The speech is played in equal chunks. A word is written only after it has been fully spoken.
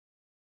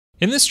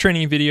In this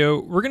training video,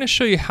 we're going to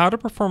show you how to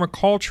perform a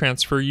call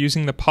transfer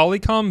using the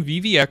Polycom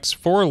VVX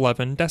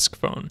 411 desk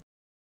phone.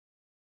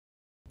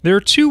 There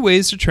are two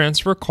ways to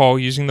transfer a call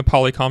using the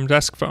Polycom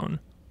desk phone: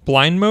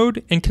 blind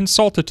mode and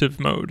consultative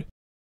mode.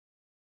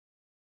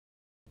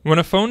 When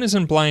a phone is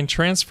in blind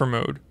transfer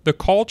mode, the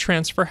call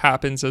transfer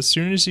happens as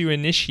soon as you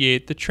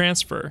initiate the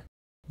transfer.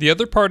 The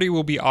other party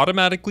will be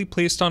automatically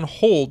placed on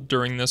hold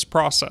during this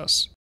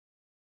process.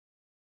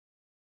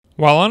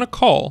 While on a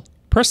call,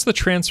 press the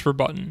transfer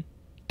button,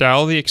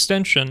 dial the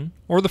extension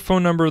or the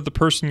phone number of the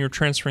person you're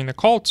transferring the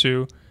call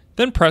to,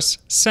 then press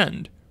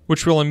send,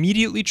 which will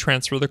immediately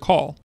transfer the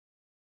call.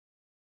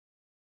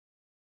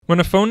 When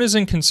a phone is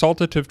in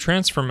consultative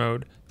transfer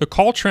mode, the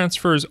call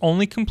transfer is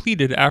only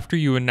completed after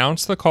you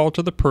announce the call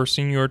to the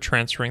person you are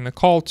transferring the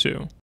call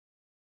to.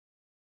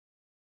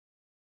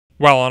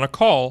 While on a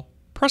call,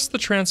 press the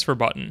transfer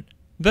button,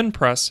 then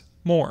press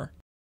More.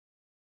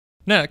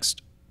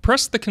 Next,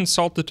 press the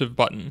consultative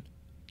button,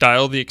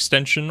 dial the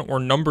extension or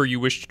number you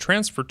wish to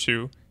transfer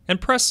to,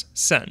 and press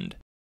Send.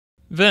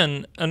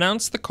 Then,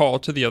 announce the call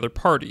to the other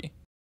party.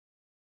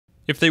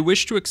 If they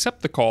wish to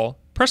accept the call,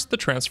 press the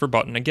transfer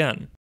button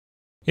again.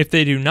 If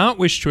they do not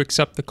wish to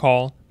accept the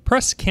call,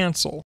 press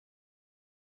Cancel.